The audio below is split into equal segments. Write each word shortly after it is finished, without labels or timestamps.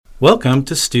Welcome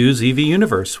to Stu's EV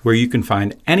Universe, where you can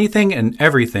find anything and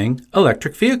everything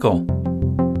electric vehicle.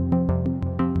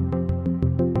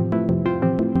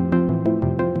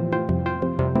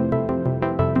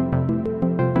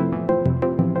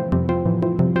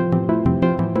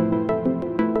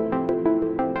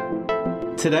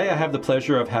 Today I have the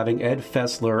pleasure of having Ed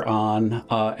Fessler on.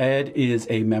 Ed is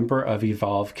a member of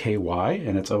Evolve KY,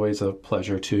 and it's always a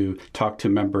pleasure to talk to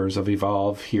members of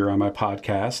Evolve here on my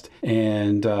podcast.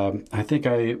 And I think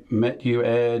I met you,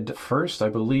 Ed, first, I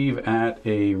believe, at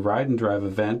a ride and drive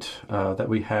event that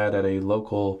we had at a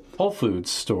local Whole Foods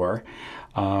store.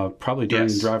 Probably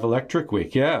during Drive Electric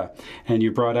Week, yeah. And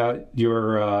you brought out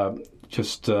your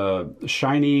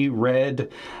shiny red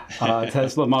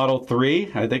Tesla Model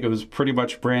 3. I think it was pretty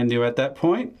much brand new at that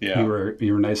point. Yeah.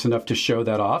 You were nice enough to show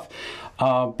that off.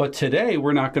 But today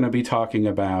we're not going to be talking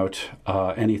about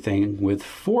anything with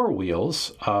four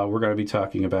wheels. We're going to be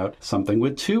talking about something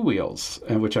with two wheels,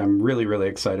 and which I'm really, really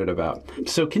excited about.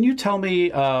 So can you tell me,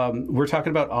 we're talking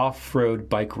about off-road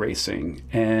bike racing,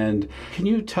 and can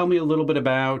you tell me a little bit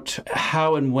about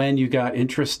how and when you got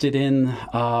interested in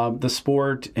the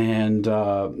sport, and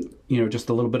just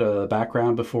a little bit of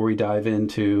background before we dive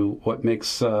into what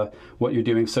makes what you're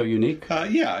doing so unique?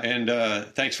 And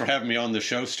thanks for having me on the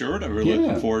show, Stuart. I'm really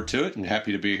looking forward to it and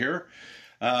happy to be here.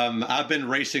 I've been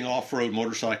racing off-road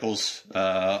motorcycles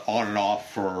on and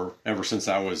off ever since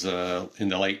I was in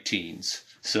the late teens.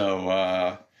 So,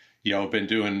 I've been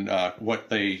doing what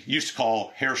they used to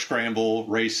call hare scramble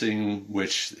racing,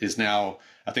 which is now,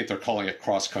 I think they're calling it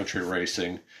cross-country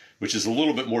racing, which is a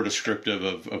little bit more descriptive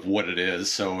of what it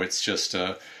is. So it's just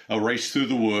a race through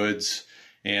the woods.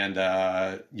 And,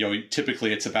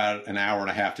 typically it's about an hour and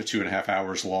a half to 2.5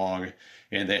 hours long.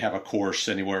 And they have a course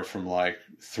anywhere from like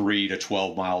 3 to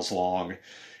 12 miles long.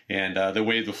 And they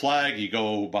wave the flag. You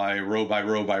go by row by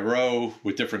row by row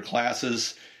with different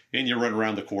classes. And you run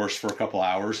around the course for a couple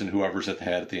hours. And whoever's at the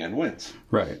head at the end wins.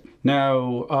 Right.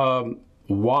 Now,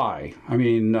 why? I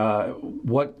mean,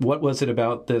 what was it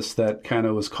about this that kind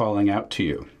of was calling out to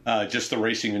you? Just the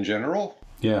racing in general?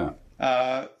 Yeah.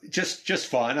 Just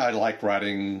fun. I like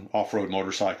riding off-road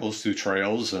motorcycles through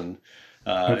trails and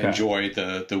enjoy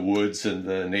the woods and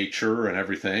the nature and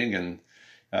everything. And,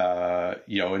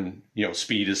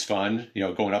 speed is fun,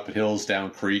 going up hills,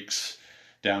 down creeks,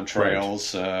 down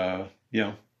trails. Right.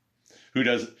 Who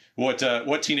does...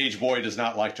 What teenage boy does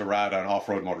not like to ride on an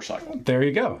off-road motorcycle? There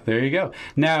you go.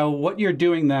 Now, what you're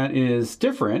doing that is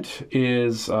different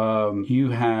is you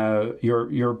have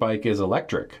your bike is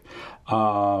electric.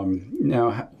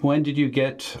 Now, when did you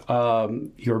get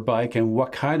your bike, and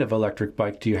what kind of electric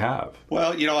bike do you have?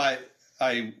 Well,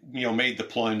 I made the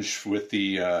plunge with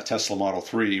the Tesla Model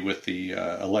 3 with the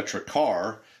electric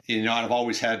car. I've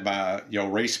always had my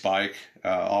race bike,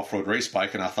 off-road race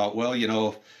bike, and I thought, well,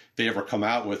 if they ever come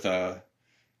out with an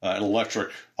electric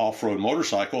off-road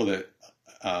motorcycle that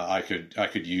I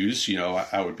could use,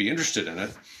 I would be interested in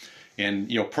it, and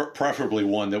preferably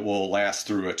one that will last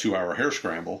through a 2-hour hare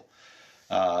scramble.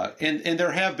 And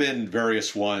there have been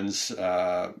various ones.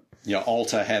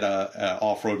 Alta had a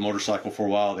off-road motorcycle for a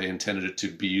while. They intended it to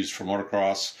be used for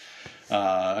motocross.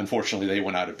 Unfortunately, they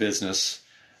went out of business.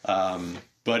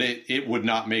 But it would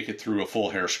not make it through a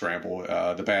full hare scramble.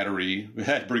 The battery, it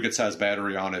had a pretty good sized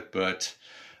battery on it, but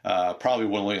probably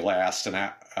would only last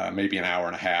maybe an hour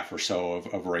and a half or so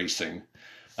of racing.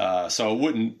 So it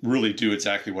wouldn't really do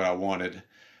exactly what I wanted.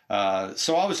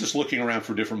 So I was just looking around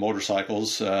for different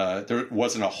motorcycles. There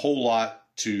wasn't a whole lot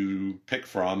to pick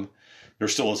from. There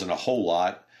still isn't a whole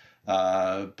lot.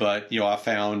 But I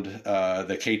found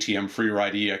the KTM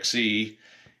Freeride EXE.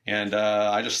 And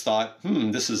I just thought,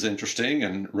 this is interesting,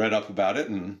 and read up about it.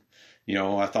 And,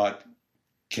 I thought,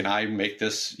 can I make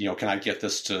this, can I get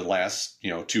this to last,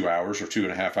 2 hours or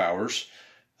 2.5 hours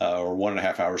or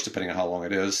 1.5 hours, depending on how long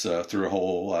it is, through a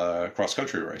whole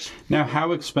cross-country race. Now,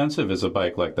 how expensive is a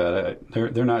bike like that?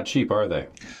 They're not cheap, are they?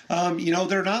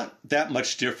 They're not that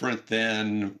much different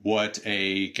than what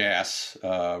a gas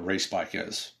race bike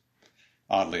is,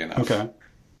 oddly enough. Okay.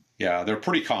 Yeah, they're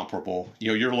pretty comparable.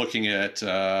 You're looking at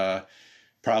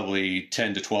probably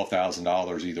 $10,000 to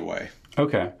 $12,000 either way.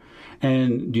 Okay.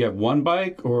 And do you have one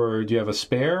bike, or do you have a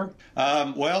spare?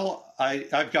 Well,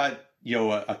 I've got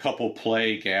a couple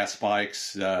play gas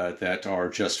bikes that are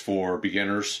just for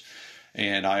beginners,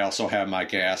 and I also have my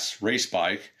gas race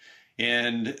bike.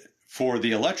 And for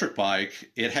the electric bike,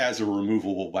 it has a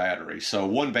removable battery. So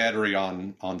one battery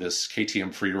on this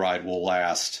KTM Freeride will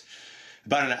last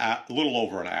about a little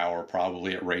over an hour,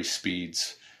 probably at race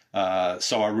speeds.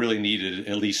 So I really needed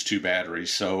at least 2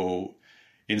 batteries. So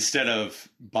instead of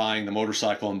buying the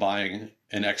motorcycle and buying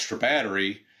an extra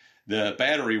battery, the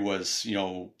battery was,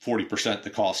 40% the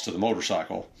cost of the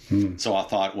motorcycle. So I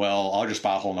thought, well, I'll just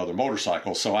buy a whole nother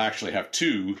motorcycle. So I actually have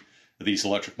two of these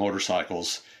electric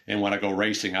motorcycles. And when I go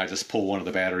racing, I just pull one of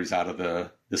the batteries out of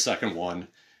the second one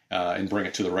and bring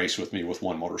it to the race with me with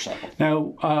one motorcycle.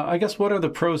 Now, I guess what are the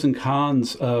pros and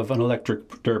cons of an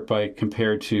electric dirt bike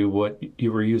compared to what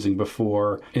you were using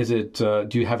before? Is it, do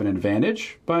you have an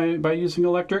advantage by using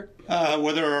electric?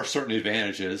 Well, there are certain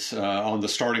advantages. On the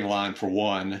starting line, for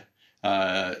one,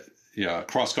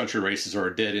 cross-country races are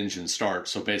a dead engine start.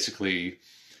 So basically,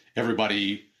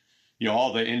 everybody,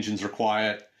 all the engines are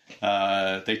quiet.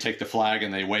 They take the flag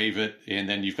and they wave it, and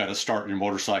then you've got to start your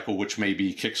motorcycle, which may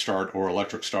be kickstart or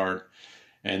electric start,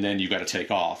 and then you've got to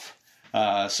take off.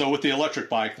 So with the electric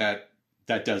bike, that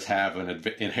does have an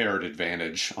inherent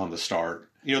advantage on the start.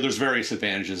 There's various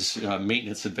advantages,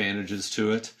 maintenance advantages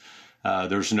to it.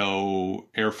 There's no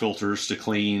air filters to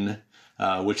clean,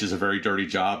 which is a very dirty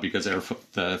job because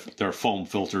they're foam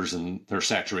filters and they're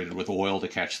saturated with oil to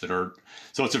catch the dirt.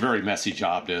 So it's a very messy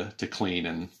job to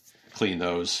clean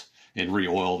those and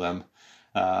re-oil them.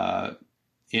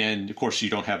 And of course, you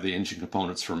don't have the engine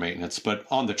components for maintenance. But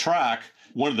on the track,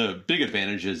 one of the big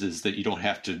advantages is that you don't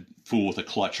have to fool with a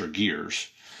clutch or gears.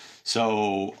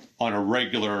 So on a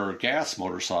regular gas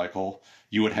motorcycle,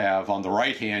 you would have, on the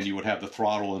right hand, you would have the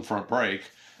throttle and front brake.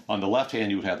 On the left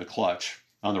hand, you would have the clutch.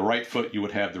 On the right foot, you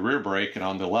would have the rear brake. And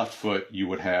on the left foot, you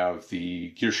would have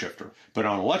the gear shifter. But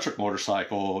on an electric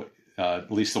motorcycle,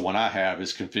 at least the one I have,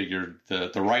 is configured.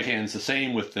 The right hand's the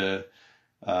same with the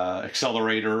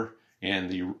accelerator and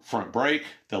the front brake.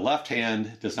 The left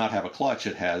hand does not have a clutch.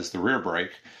 It has the rear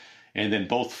brake. And then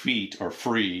both feet are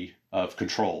free of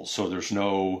controls. So there's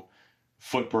no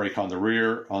foot brake on the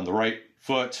right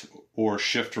foot, or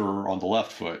shifter on the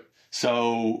left foot.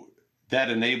 So that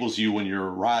enables you when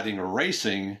you're riding or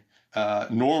racing.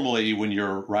 Normally, when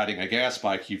you're riding a gas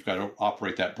bike, you've got to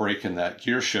operate that brake and that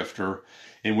gear shifter.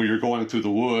 And when you're going through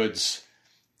the woods,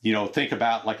 think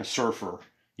about like a surfer.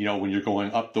 When you're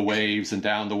going up the waves and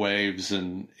down the waves,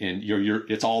 and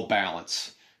it's all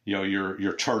balance.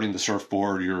 You're turning the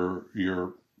surfboard.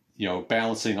 You're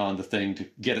balancing on the thing to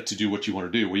get it to do what you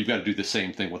want to do. Well, you've got to do the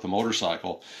same thing with a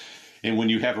motorcycle. And when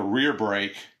you have a rear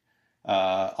brake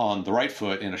on the right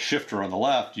foot and a shifter on the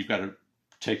left, you've got to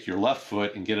take your left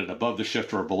foot and get it above the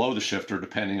shifter or below the shifter,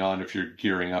 depending on if you're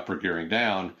gearing up or gearing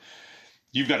down.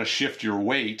 You've got to shift your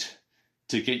weight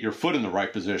to get your foot in the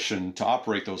right position to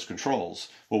operate those controls.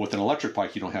 Well, with an electric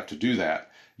bike, you don't have to do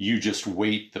that. You just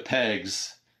weight the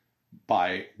pegs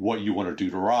by what you want to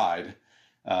do to ride.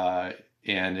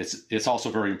 And it's also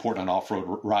very important on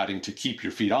off-road riding to keep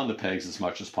your feet on the pegs as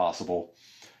much as possible.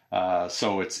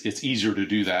 So it's easier to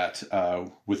do that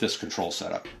with this control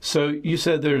setup. So you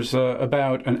said there's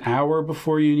about an hour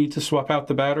before you need to swap out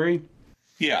the battery?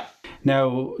 Yeah.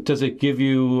 Now, does it give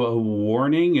you a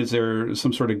warning? Is there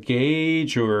some sort of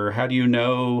gauge, or how do you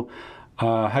know,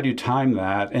 how do you time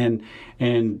that? And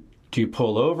do you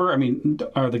pull over? I mean,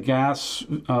 are the gas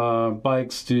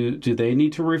bikes, do they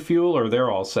need to refuel, or they're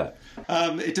all set?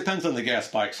 It depends on the gas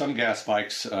bike. Some gas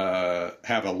bikes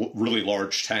have a really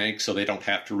large tank, so they don't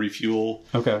have to refuel.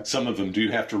 Okay. Some of them do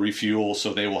have to refuel,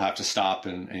 so they will have to stop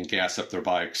and gas up their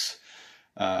bikes.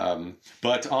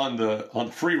 But on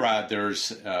the free ride,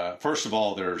 there's first of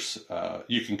all, there's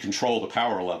you can control the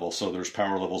power level. So there's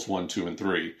power levels 1, 2, and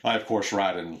 3. I of course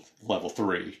ride in level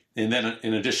 3, and then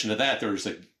in addition to that, there's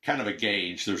a kind of a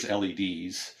gauge. There's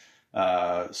LEDs.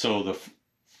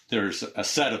 There's a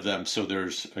set of them. So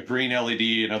there's a green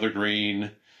LED, another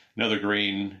green,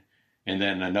 and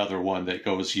then another one that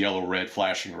goes yellow, red,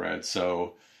 flashing red.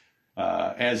 So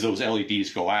as those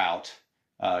LEDs go out,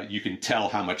 you can tell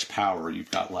how much power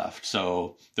you've got left.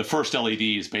 So the first LED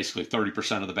is basically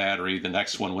 30% of the battery. The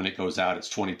next one, when it goes out,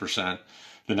 it's 20%.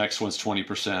 The next one's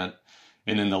 20%.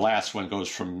 And then the last one goes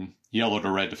from yellow to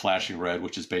red to flashing red,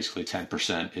 which is basically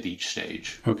 10% at each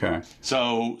stage. Okay.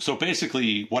 So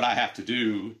basically what I have to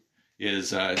do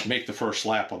is make the first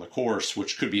lap on the course,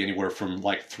 which could be anywhere from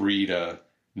like 3 to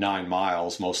 9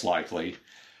 miles, most likely.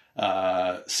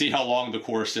 See how long the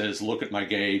course is, look at my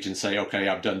gauge and say, okay,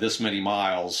 I've done this many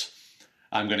miles.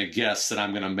 I'm going to guess that I'm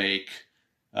going to make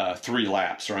 3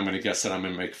 laps, or I'm going to guess that I'm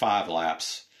going to make 5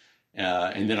 laps.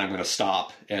 And then I'm going to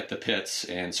stop at the pits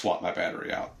and swap my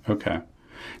battery out. Okay.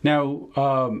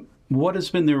 Now, what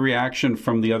has been the reaction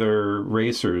from the other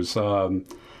racers? I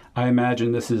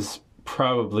imagine this is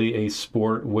probably a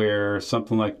sport where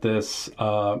something like this,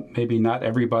 maybe not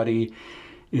everybody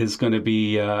is going to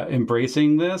be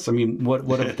embracing this. I mean, what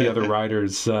have the other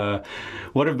riders,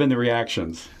 what have been the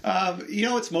reactions?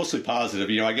 It's mostly positive.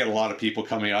 I get a lot of people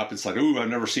coming up. It's like, ooh, I've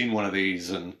never seen one of these.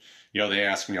 And, they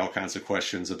ask me all kinds of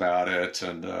questions about it,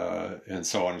 and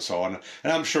so on and so on.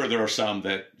 And I'm sure there are some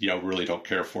that really don't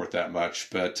care for it that much,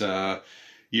 but I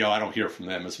don't hear from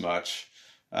them as much.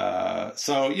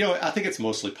 So I think it's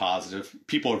mostly positive.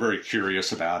 People are very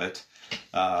curious about it.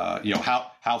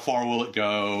 How far will it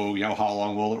go? How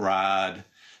long will it ride?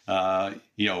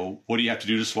 What do you have to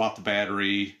do to swap the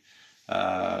battery?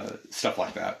 Stuff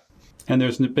like that. And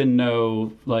there's been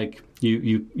no, like,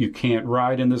 you can't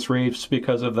ride in this race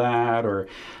because of that, or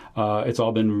it's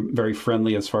all been very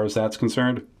friendly as far as that's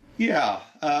concerned? Yeah.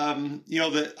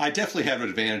 I definitely have an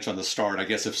advantage on the start. I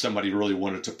guess if somebody really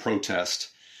wanted to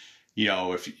protest,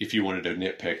 if you wanted to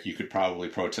nitpick, you could probably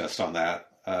protest on that.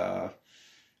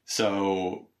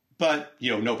 But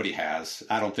nobody has.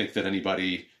 I don't think that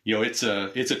anybody, it's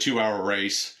a 2-hour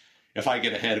race. If I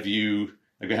get ahead of you,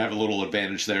 I'm going to have a little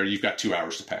advantage there. You've got 2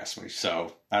 hours to pass me.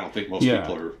 So I don't think most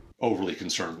people are overly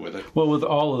concerned with it. Well, with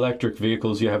all electric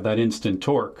vehicles, you have that instant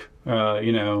torque,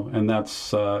 and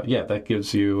that's, that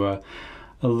gives you a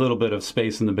little bit of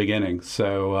space in the beginning.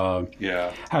 So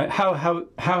how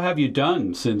have you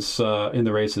done since in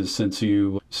the races since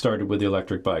you started with the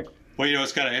electric bike? Well,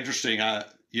 it's kind of interesting. I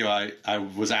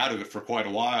was out of it for quite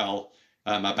a while.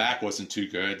 My back wasn't too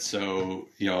good, so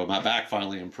my back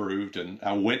finally improved, and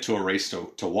I went to a race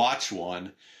to watch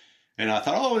one, and I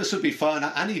thought, oh, this would be fun.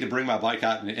 I need to bring my bike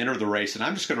out and enter the race, and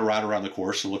I'm just going to ride around the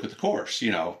course and look at the course,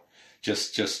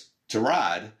 just to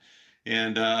ride.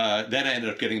 And then I ended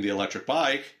up getting the electric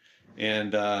bike,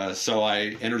 and so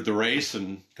I entered the race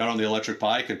and got on the electric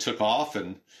bike and took off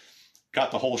and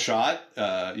got the whole shot.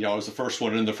 I was the first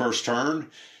one in the first turn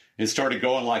and started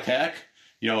going like heck.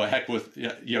 Heck with,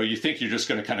 you think you're just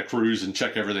going to kind of cruise and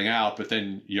check everything out, but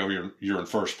then, you're in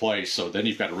first place. So then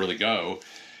you've got to really go.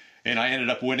 And I ended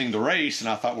up winning the race, and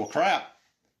I thought, well, crap,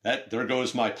 there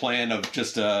goes my plan of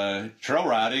just trail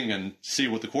riding and see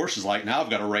what the course is like. Now I've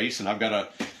got to race, and I've got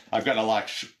to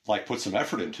like put some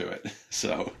effort into it.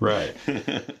 So. Right.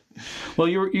 Well,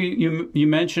 you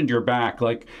mentioned your back,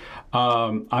 like,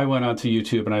 I went onto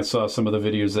YouTube and I saw some of the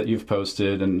videos that you've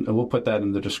posted, and we'll put that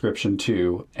in the description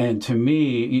too. And to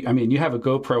me, you have a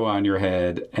GoPro on your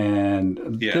head,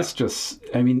 and this just,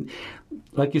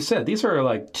 like you said, these are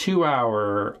like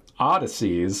 2-hour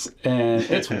odysseys, and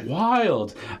it's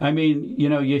wild.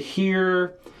 You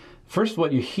hear, first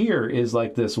what you hear is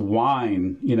like this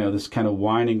whine, this kind of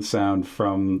whining sound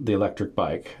from the electric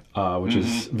bike, which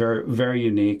is very, very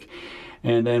unique.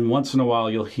 And then once in a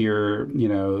while you'll hear,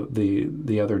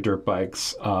 the other dirt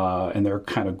bikes, and their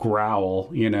kind of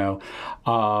growl,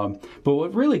 But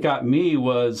what really got me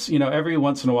was, every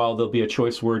once in a while there'll be a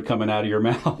choice word coming out of your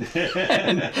mouth.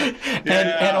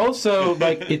 and also,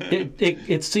 like,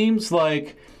 it seems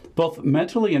like both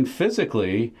mentally and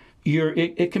physically,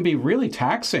 it can be really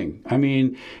taxing.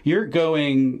 You're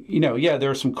going, there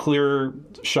are some clear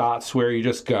shots where you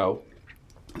just go,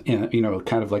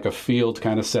 kind of like a field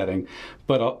kind of setting.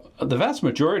 But the vast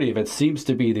majority of it seems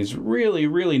to be these really,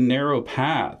 really narrow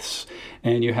paths.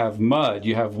 And you have mud,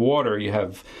 you have water, you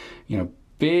have,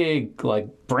 big like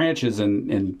branches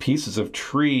and pieces of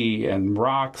tree and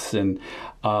rocks and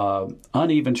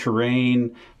uneven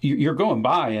terrain. You're going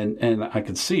by and I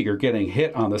can see you're getting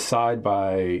hit on the side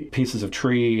by pieces of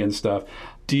tree and stuff.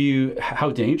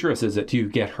 How dangerous is it? Do you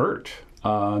get hurt?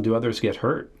 Do others get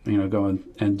hurt, going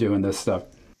and doing this stuff?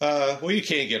 Well, you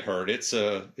can't get hurt. It's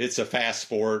a fast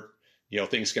sport.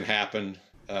 Things can happen.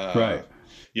 Right.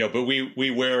 But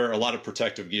we wear a lot of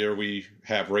protective gear. We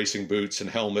have racing boots and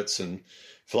helmets and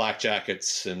flak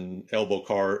jackets and elbow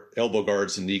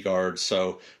guards and knee guards.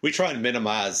 So we try and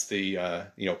minimize the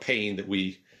pain that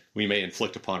we may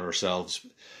inflict upon ourselves.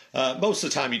 Most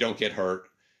of the time, you don't get hurt.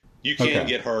 You can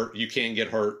get hurt. You can get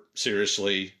hurt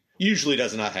seriously. Usually,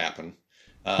 does not happen.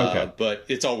 But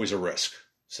it's always a risk.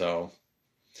 So.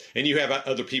 And you have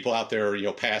other people out there,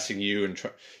 passing you, and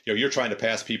you're trying to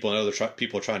pass people, and other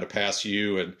people are trying to pass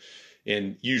you,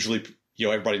 and usually,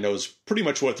 everybody knows pretty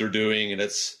much what they're doing, and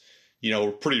it's,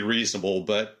 pretty reasonable.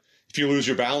 But if you lose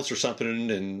your balance or something,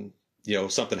 and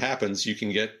something happens, you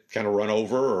can get kind of run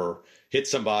over or hit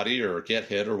somebody or get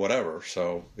hit or whatever.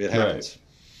 So it happens.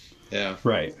 Right. Yeah.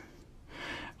 Right.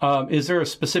 Is there a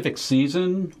specific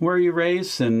season where you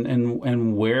race,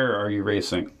 and where are you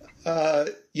racing?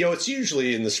 It's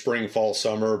usually in the spring, fall,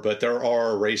 summer, but there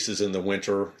are races in the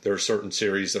winter. There are certain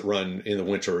series that run in the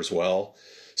winter as well.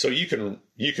 So you can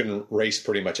race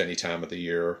pretty much any time of the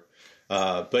year.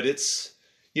 But it's,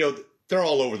 they're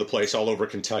all over the place, all over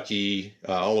Kentucky,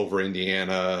 all over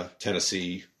Indiana,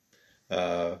 Tennessee,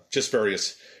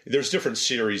 there's different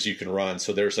series you can run.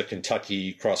 So there's a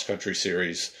Kentucky cross country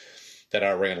series. that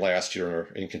I ran last year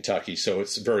in Kentucky. So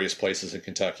it's various places in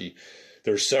Kentucky.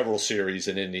 There's several series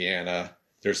in Indiana.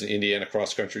 There's an Indiana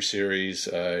Cross Country Series,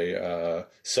 a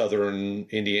Southern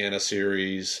Indiana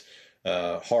Series,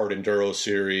 Hard Enduro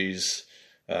Series.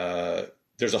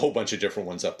 There's a whole bunch of different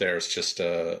ones up there. It's just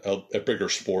a bigger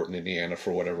sport in Indiana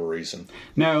for whatever reason.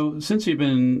 Now, since you've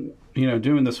been,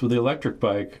 doing this with the electric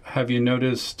bike, have you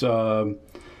noticed,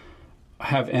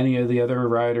 have any of the other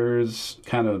riders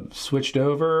kind of switched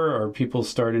over? Are people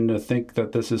starting to think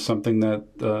that this is something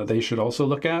that they should also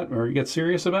look at or get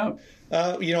serious about?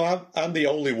 I'm the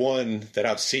only one that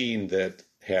I've seen that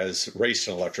has raced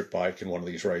an electric bike in one of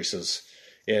these races.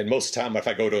 And most of the time, if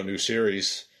I go to a new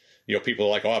series, people are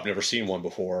like, oh, I've never seen one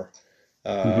before.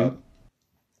 So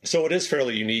it is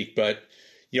fairly unique, but,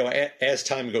 as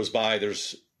time goes by,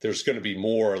 there's going to be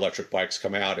more electric bikes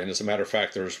come out. And as a matter of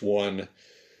fact, there's one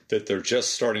that they're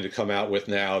just starting to come out with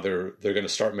now. They're going to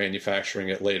start manufacturing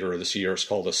it later this year. It's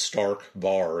called a Stark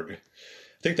Varg. I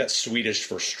think that's Swedish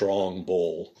for strong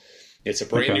bull. It's a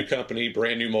brand new company,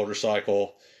 brand new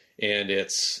motorcycle. And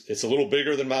it's a little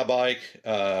bigger than my bike.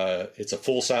 It's a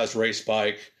full-size race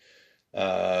bike.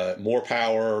 More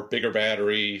power, bigger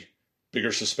battery,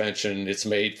 bigger suspension. It's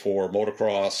made for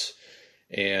motocross,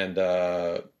 and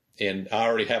I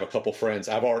already have a couple friends.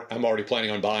 I'm already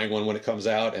planning on buying one when it comes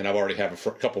out, and I've already have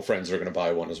a couple friends that are going to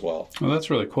buy one as well. Oh, that's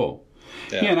really cool.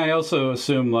 Yeah, and I also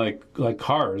assume like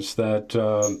cars that,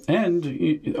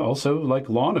 and also like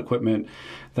lawn equipment,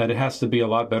 that it has to be a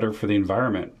lot better for the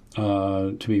environment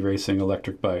to be racing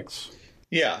electric bikes.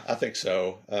 Yeah, I think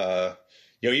so.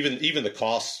 Even the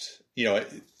cost.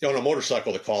 On a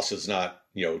motorcycle, the cost is not,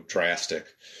 drastic,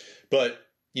 but,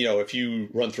 if you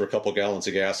run through a couple gallons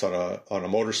of gas on a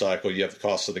motorcycle, you have the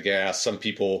cost of the gas. Some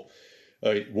people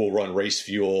will run race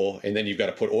fuel, and then you've got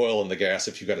to put oil in the gas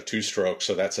if you've got a 2-stroke.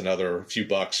 So that's another few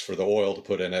bucks for the oil to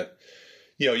put in it.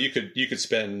 You could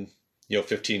spend,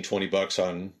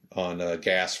 $15-20 on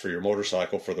gas for your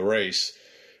motorcycle for the race.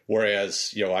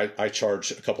 Whereas, I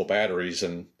charge a couple batteries,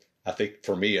 and I think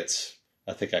for me,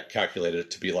 I think I calculated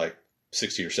it to be like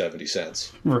 60 or 70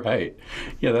 cents. Right.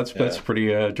 Yeah, that's pretty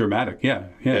dramatic. Yeah.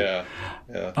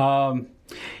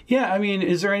 I mean,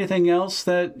 is there anything else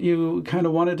that you kind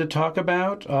of wanted to talk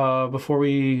about before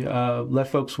we let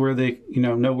folks where they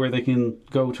know where they can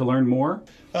go to learn more?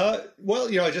 Well,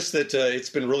 just that it's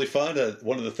been really fun.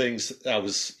 One of the things I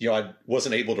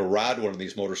wasn't able to ride one of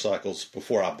these motorcycles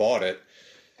before I bought it.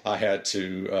 I had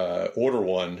to order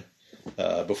one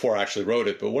before I actually rode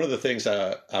it. But one of the things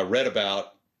I read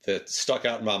about that stuck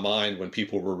out in my mind when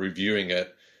people were reviewing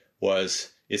it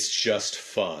was it's just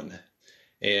fun.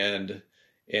 And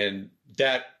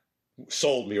that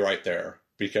sold me right there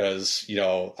because,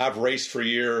 I've raced for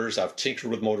years. I've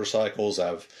tinkered with motorcycles.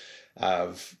 I've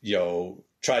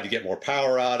tried to get more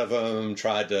power out of them,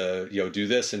 tried to, do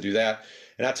this and do that.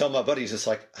 And I tell my buddies, it's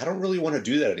like, I don't really want to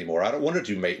do that anymore. I don't want to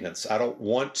do maintenance. I don't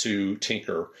want to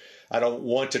tinker. I don't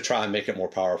want to try and make it more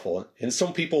powerful. And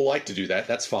some people like to do that.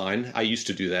 That's fine. I used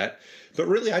to do that. But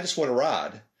really, I just want to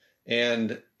ride.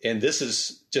 And this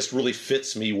is just really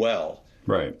fits me well.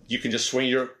 Right. You can just swing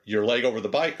your leg over the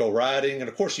bike, go riding. And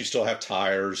of course, you still have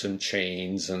tires and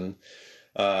chains and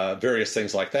various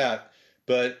things like that.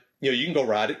 But, you can go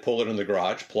ride it, pull it in the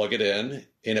garage, plug it in,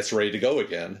 and it's ready to go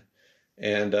again.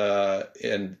 And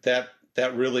that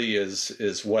really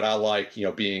is what I like,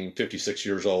 being 56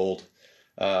 years old.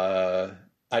 I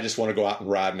just want to go out and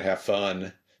ride and have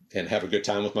fun and have a good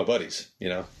time with my buddies,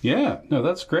 Yeah, no,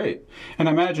 that's great. And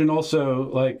I imagine also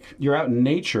like you're out in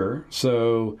nature.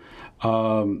 So,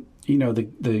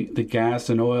 the gas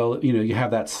and oil, you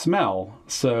have that smell.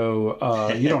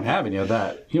 So, you don't have any of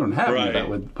that. You don't have any of that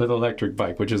with electric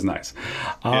bike, which is nice.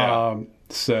 Yeah.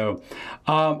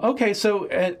 Okay. So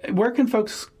where can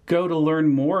folks go to learn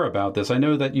more about this? I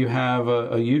know that you have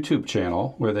a YouTube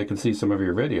channel where they can see some of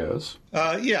your videos.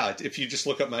 If you just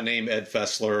look up my name, Ed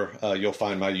Fessler, you'll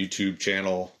find my YouTube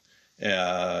channel.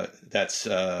 That's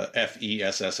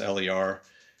Fessler.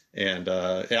 And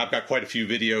I've got quite a few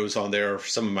videos on there,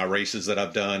 some of my races that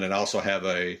I've done. And I also have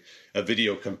a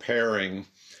video comparing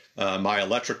my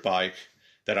electric bike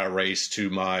that I race to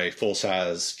my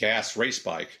full-size gas race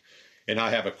bike. And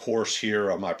I have a course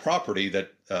here on my property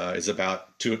that is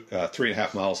about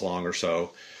 3.5 miles long or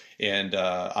so. And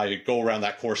I go around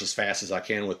that course as fast as I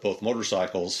can with both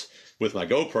motorcycles with my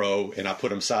GoPro, and I put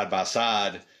them side by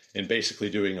side and basically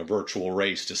doing a virtual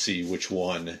race to see which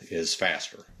one is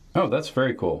faster. Oh, that's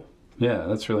very cool. Yeah,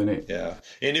 that's really neat. Yeah.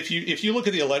 And if you look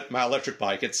at my electric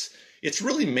bike, it's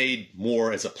really made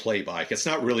more as a play bike. It's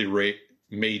not really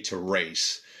made to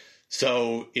race.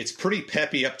 So it's pretty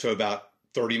peppy up to about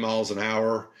 30 miles an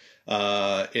hour.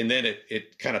 And then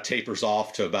it kind of tapers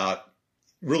off to about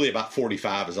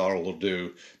 45 is all it'll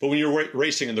do. But when you're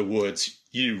racing in the woods,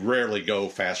 you rarely go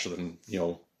faster than,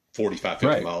 45,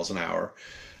 50 miles an hour.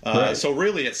 So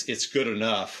really it's good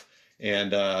enough.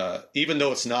 And even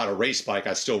though it's not a race bike,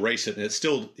 I still race it, and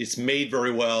it's made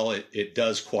very well. It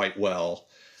does quite well.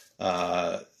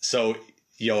 So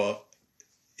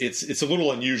it's a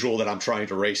little unusual that I'm trying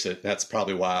to race it. That's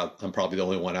probably why I'm probably the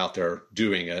only one out there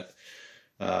doing it.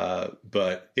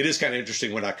 But it is kind of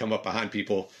interesting when I come up behind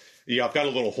people. I've got a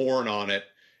little horn on it,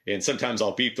 and sometimes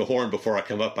I'll beep the horn before I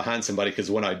come up behind somebody,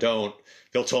 because when I don't,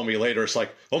 they'll tell me later, it's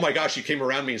like, oh my gosh, you came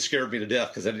around me and scared me to death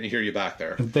because I didn't hear you back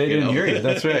there. They didn't hear you.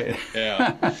 That's right.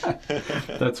 Yeah.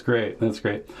 That's great. That's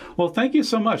great. Well, thank you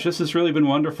so much. This has really been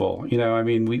wonderful.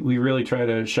 We really try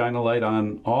to shine a light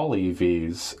on all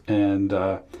EVs, and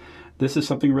this is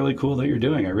something really cool that you're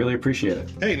doing. I really appreciate it.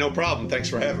 Hey, no problem. Thanks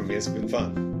for having me. It's been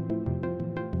fun.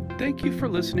 Thank you for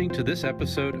listening to this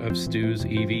episode of Stu's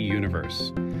EV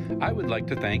Universe. I would like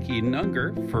to thank Eden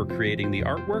Unger for creating the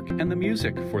artwork and the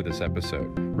music for this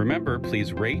episode. Remember,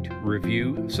 please rate,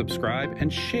 review, subscribe,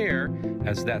 and share,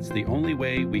 as that's the only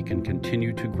way we can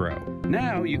continue to grow.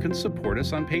 Now you can support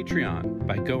us on Patreon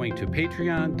by going to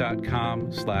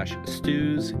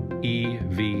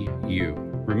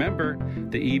patreon.com/StusEVU. Remember,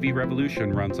 the EV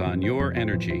revolution runs on your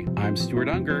energy. I'm Stuart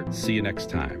Unger. See you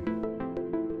next time.